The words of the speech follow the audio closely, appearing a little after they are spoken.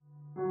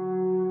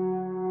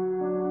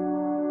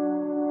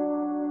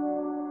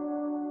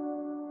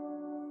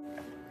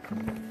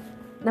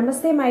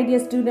Namaste, my dear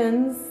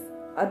students.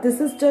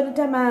 This is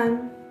Jonita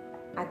ma'am.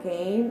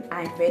 Again,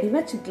 I am very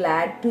much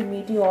glad to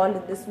meet you all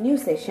in this new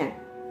session.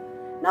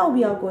 Now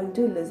we are going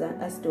to listen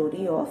a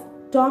story of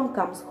Tom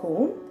Comes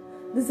Home.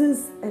 This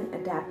is an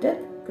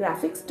adapted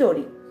graphic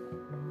story.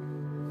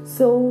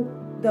 So,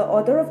 the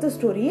author of the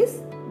story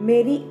is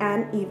Mary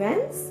Ann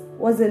Evans,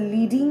 was a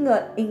leading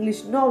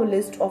English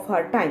novelist of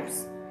her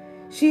times.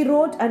 She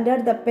wrote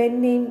under the pen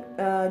name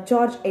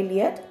George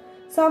Eliot.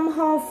 Some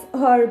of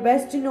her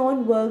best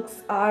known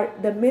works are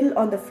The Mill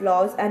on the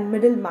Floss and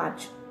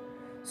Middlemarch.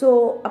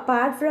 So,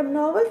 apart from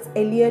novels,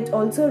 Eliot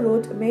also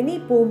wrote many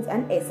poems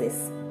and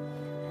essays.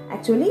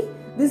 Actually,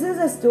 this is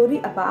a story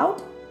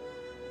about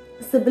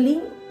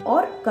sibling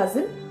or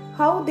cousin,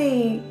 how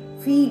they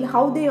feel,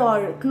 how they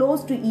are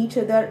close to each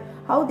other,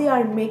 how they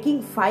are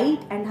making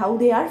fight and how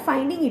they are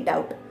finding it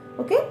out.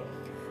 Okay?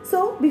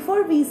 So,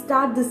 before we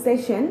start this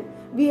session,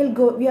 we are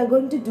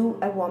going to do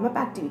a warm-up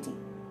activity.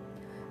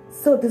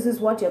 So this is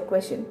what your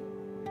question.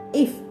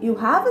 If you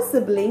have a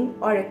sibling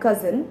or a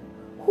cousin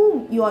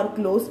whom you are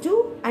close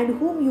to and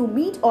whom you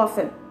meet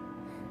often,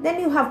 then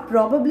you have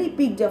probably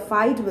picked a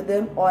fight with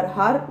him or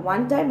her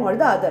one time or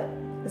the other,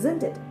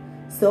 isn't it?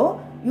 So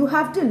you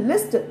have to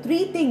list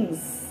 3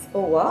 things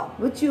over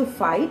which you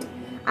fight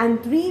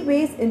and 3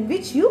 ways in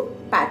which you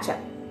patch up.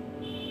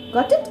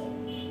 Got it?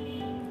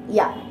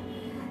 Yeah.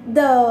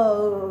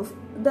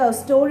 The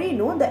story,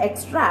 the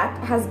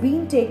extract has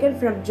been taken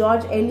from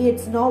George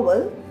Eliot's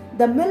novel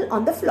The Mill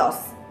on the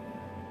Floss.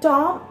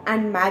 Tom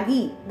and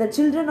Maggie, the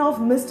children of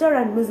Mr.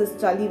 and Mrs.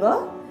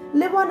 Tulliver,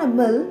 live on a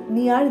mill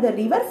near the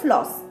river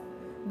Floss.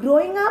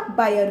 Growing up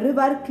by a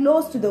river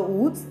close to the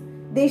woods,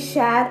 they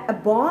share a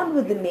bond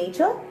with the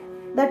nature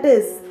that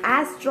is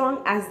as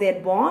strong as their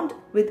bond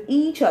with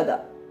each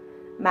other.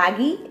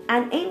 Maggie,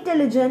 an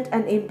intelligent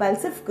and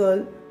impulsive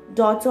girl,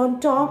 dotes on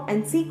Tom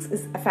and seeks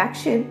his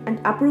affection and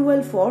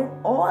approval for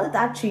all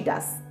that she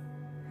does.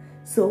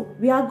 So,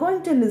 we are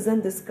going to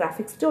listen this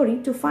graphic story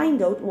to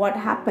find out what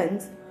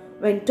happens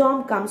when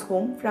Tom comes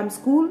home from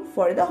school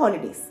for the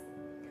holidays.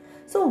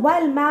 So,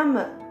 while ma'am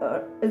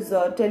is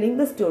telling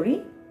the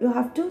story, you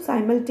have to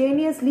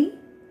simultaneously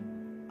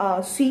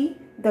see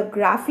the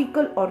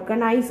graphical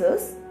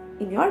organizers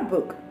in your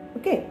book.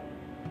 Okay,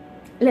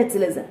 let's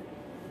listen.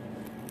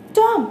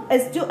 Tom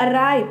is to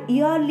arrive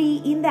early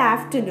in the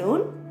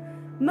afternoon.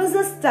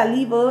 Mrs.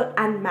 Tulliver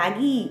and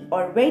Maggie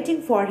are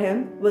waiting for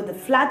him with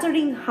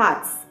fluttering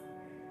hearts.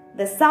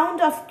 The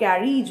sound of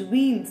carriage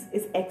wheels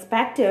is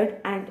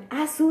expected, and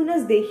as soon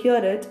as they hear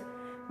it,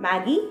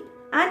 Maggie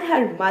and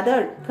her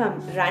mother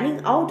come running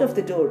out of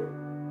the door.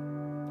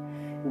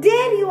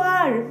 There you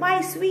are,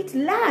 my sweet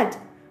lad,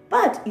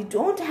 but you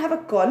don't have a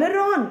collar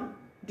on.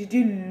 Did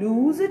you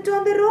lose it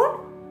on the road?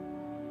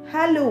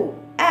 Hello,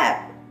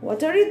 Ab,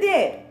 what are you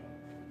there?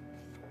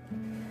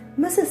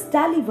 Mrs.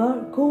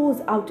 Tulliver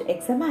goes out to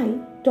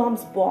examine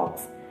Tom's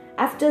box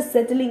after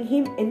settling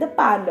him in the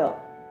parlour.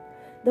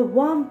 The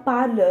warm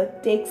parlour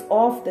takes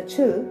off the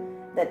chill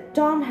that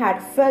Tom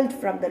had felt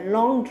from the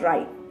long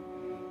drive.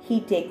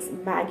 He takes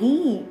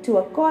Maggie to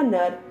a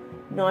corner,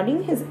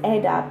 nodding his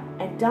head up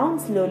and down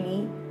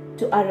slowly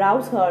to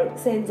arouse her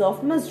sense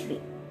of mystery.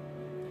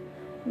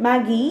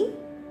 Maggie,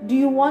 do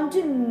you want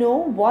to know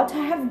what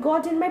I have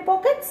got in my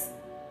pockets?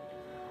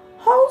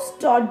 How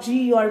stodgy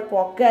your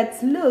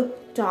pockets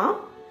look,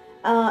 Tom.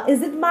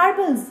 Is it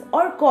marbles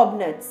or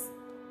cobnuts?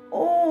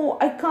 Oh,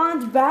 I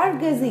can't bear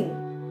guessing.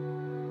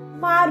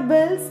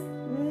 Marbles?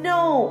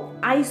 No,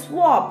 I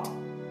swapped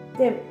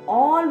them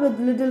all with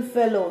little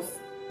fellows,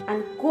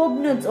 and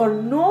cobnuts are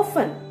no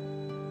fun.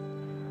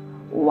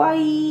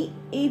 Why,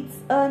 it's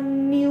a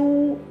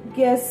new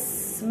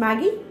guess,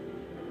 Maggie.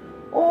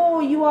 Oh,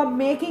 you are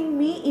making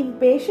me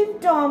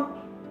impatient, Tom.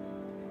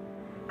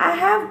 I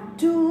have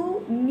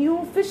 2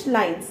 new fish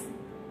lines.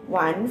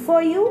 One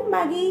for you,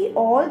 Maggie,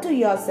 all to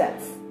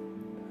yourself.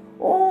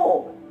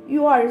 Oh,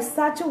 you are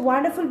such a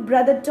wonderful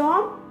brother,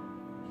 Tom.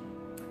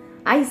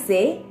 I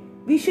say,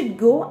 we should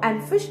go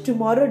and fish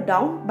tomorrow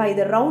down by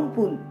the round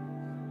pool.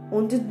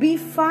 Won't it be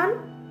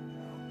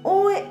fun?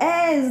 Oh,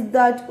 yes,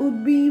 that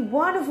would be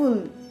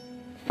wonderful.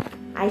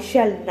 I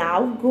shall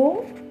now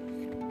go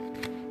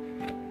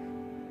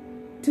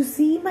to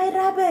see my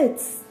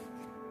rabbits.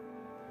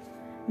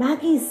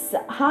 Maggie's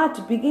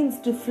heart begins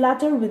to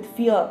flutter with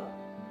fear.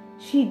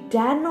 She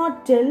dare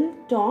not tell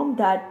Tom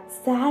that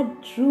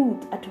sad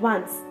truth at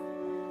once,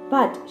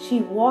 but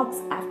she walks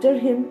after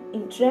him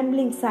in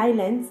trembling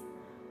silence,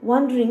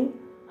 wondering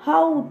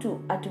how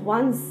to at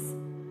once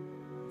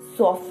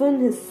soften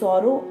his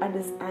sorrow and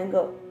his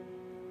anger.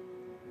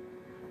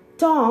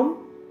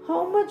 Tom,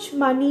 how much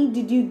money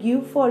did you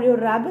give for your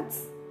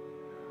rabbits?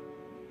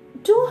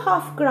 2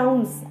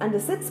 half-crowns and a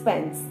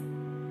 6pence.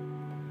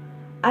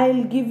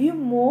 I'll give you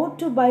more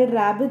to buy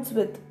rabbits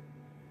with.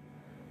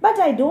 But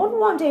I don't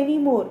want any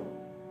more.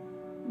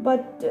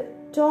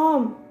 But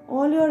Tom,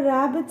 all your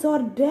rabbits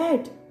are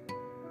dead.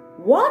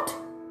 What?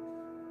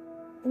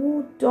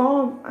 Oh,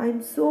 Tom,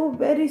 I'm so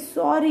very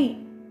sorry.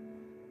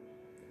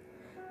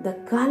 The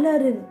color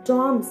in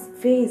Tom's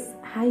face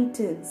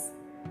heightens.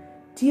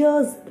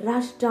 Tears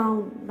rushed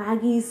down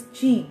Maggie's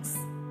cheeks.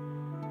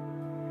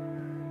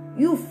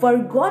 You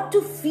forgot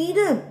to feed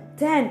him,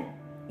 then.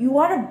 You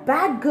are a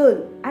bad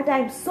girl, and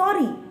I'm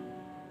sorry.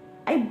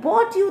 I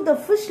bought you the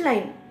fish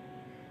line.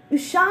 You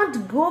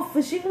shan't go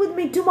fishing with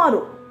me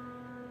tomorrow.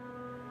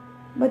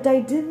 But I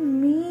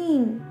didn't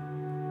mean.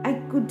 I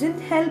couldn't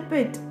help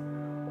it.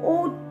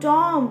 Oh,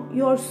 Tom,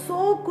 you're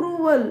so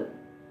cruel.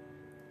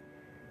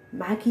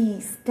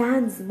 Maggie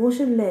stands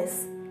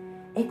motionless,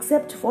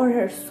 except for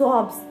her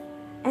sobs,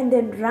 and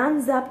then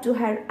runs up to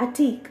her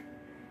attic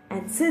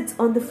and sits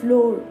on the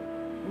floor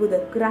with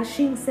a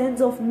crushing sense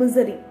of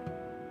misery.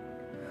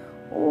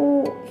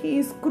 Oh, he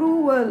is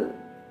cruel.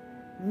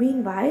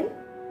 Meanwhile,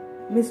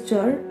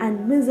 Mr.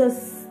 and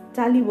Mrs.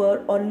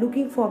 Tulliver are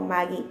looking for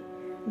Maggie.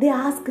 They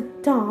ask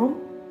Tom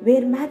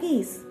where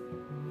Maggie is.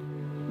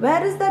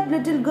 Where is that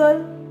little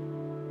girl?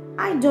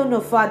 I don't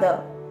know, father.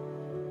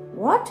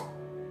 What?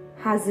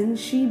 Hasn't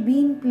she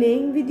been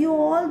playing with you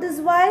all this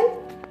while?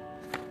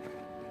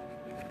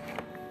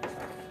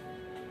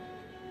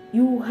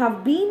 You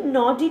have been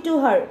naughty to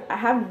her, I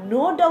have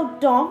no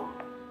doubt, Tom.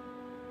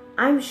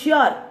 I'm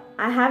sure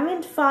I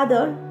haven't,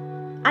 father.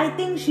 I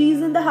think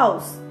she's in the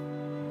house.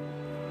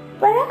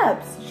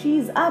 Perhaps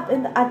she's up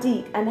in the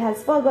attic and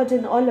has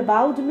forgotten all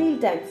about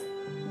mealtimes.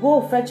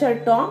 Go fetch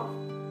her, Tom.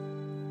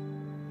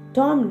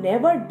 Tom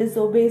never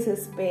disobeys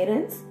his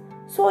parents,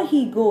 so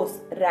he goes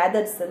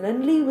rather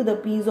sullenly with a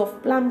piece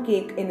of plum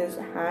cake in his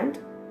hand,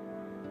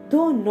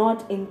 though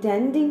not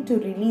intending to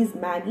release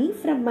Maggie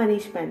from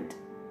punishment.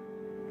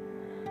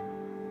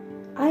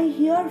 I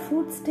hear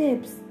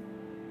footsteps.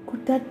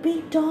 Could that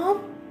be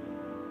Tom?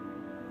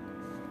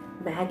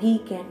 Maggie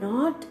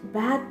cannot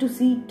bear to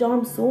see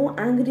Tom so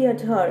angry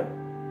at her.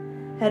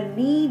 Her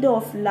need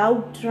of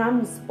love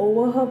trumps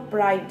over her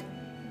pride.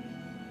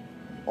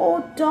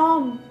 Oh,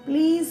 Tom,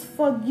 please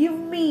forgive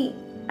me.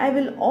 I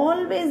will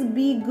always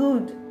be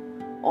good.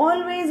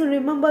 Always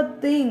remember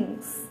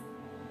things.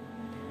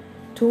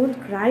 Don't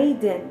cry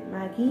then,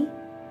 Maggie.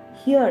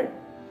 Here,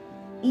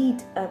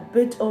 eat a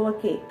bit of a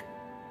cake.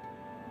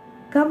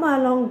 Come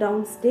along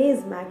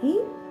downstairs, Maggie,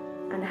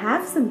 and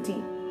have some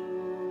tea.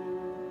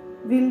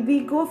 Will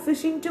we go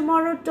fishing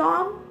tomorrow,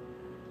 Tom?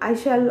 I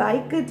shall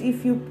like it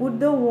if you put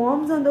the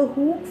worms on the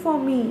hook for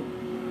me.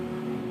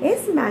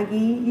 Yes, Maggie,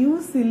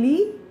 you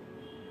silly.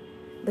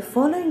 The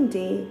following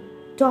day,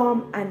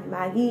 Tom and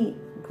Maggie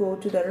go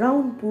to the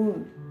round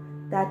pool,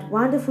 that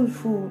wonderful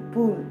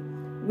pool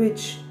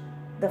which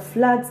the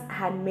floods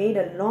had made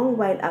a long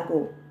while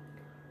ago.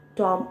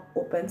 Tom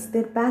opens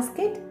their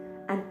basket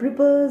and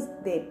prepares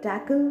their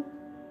tackle.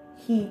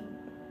 He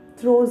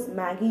throws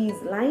Maggie's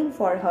line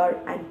for her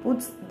and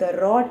puts the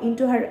rod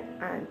into her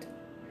hand.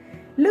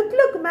 Look,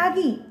 look,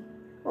 Maggie!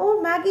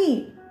 Oh,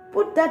 Maggie,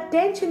 put that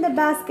tench in the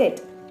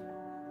basket.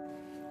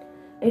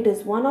 It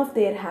is one of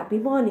their happy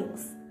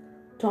mornings.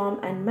 Tom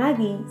and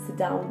Maggie sit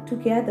down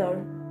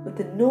together with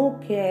no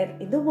care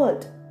in the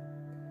world.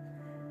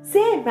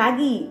 Say,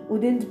 Maggie,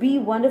 wouldn't it be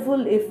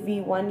wonderful if we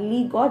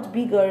only got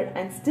bigger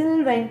and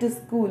still went to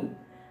school,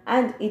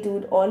 and it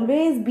would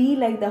always be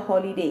like the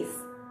holidays?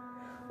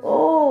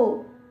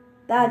 Oh,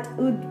 that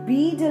would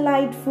be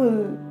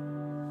delightful.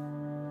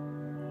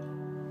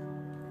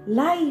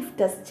 Life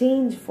does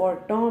change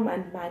for Tom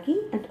and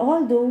Maggie, and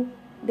although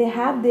they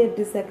have their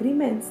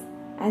disagreements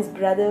as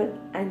brother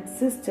and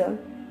sister,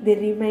 they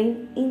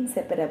remain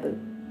inseparable.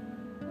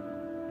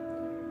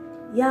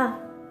 Yeah,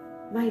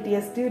 my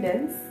dear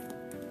students,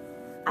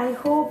 I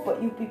hope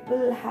you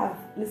people have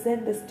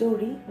listened the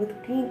story with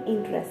keen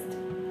interest.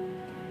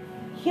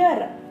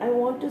 Here, I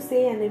want to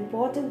say an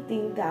important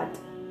thing that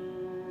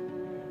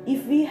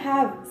if we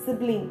have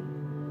sibling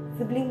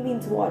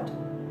means what?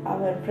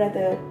 Our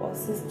brother or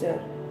sister,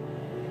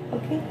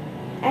 okay?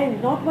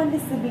 And not only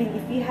sibling,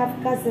 if we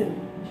have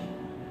cousin,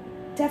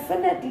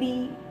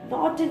 definitely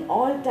not in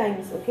all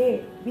times,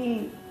 okay?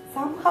 We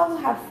somehow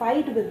have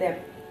fight with them,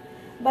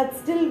 but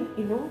still,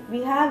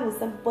 we have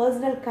some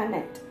personal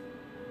connect,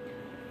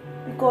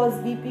 because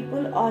we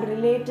people are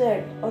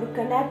related or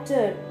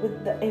connected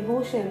with the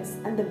emotions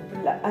and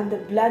the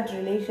blood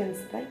relations,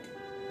 right?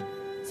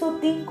 So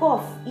think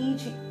of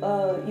each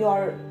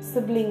your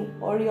sibling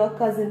or your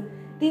cousin.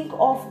 Think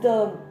of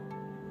the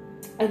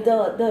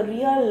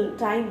real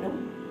time,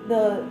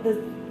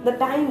 the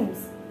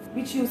times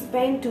which you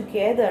spend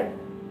together.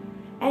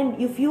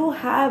 And if you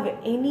have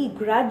any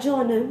grudge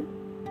on him,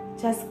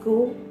 just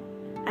go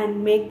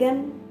and make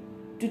them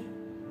to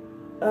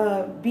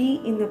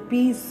be in a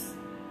peace.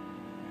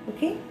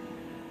 Okay?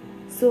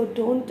 So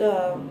don't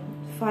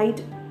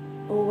fight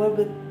over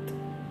with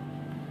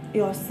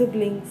your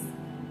siblings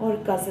or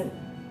cousin.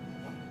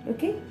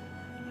 Okay?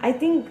 I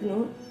think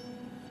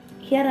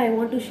here I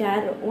want to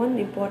share one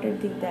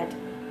important thing, that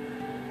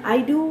I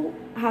do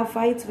have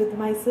fights with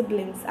my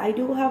siblings, I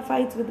do have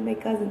fights with my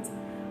cousins,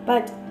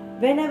 but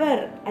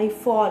whenever I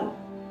fall,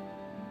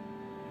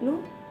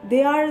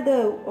 they are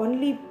the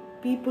only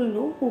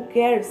people who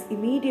cares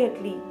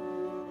immediately,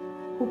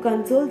 who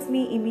consoles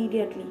me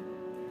immediately.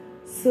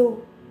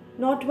 So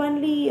not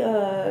only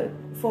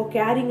for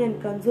caring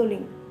and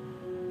consoling,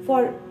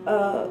 for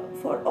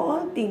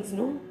all things,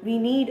 no, we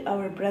need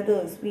our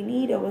brothers, we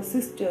need our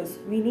sisters,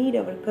 we need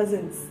our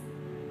cousins.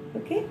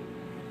 Okay,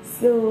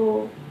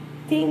 so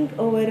think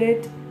over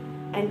it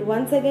and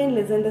once again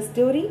listen the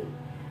story.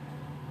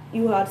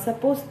 You are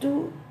supposed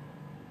to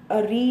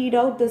read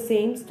out the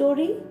same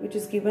story which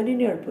is given in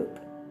your book.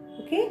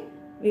 Okay,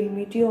 we'll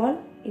meet you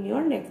all in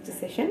your next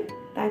session.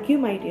 Thank you,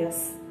 my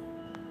dears.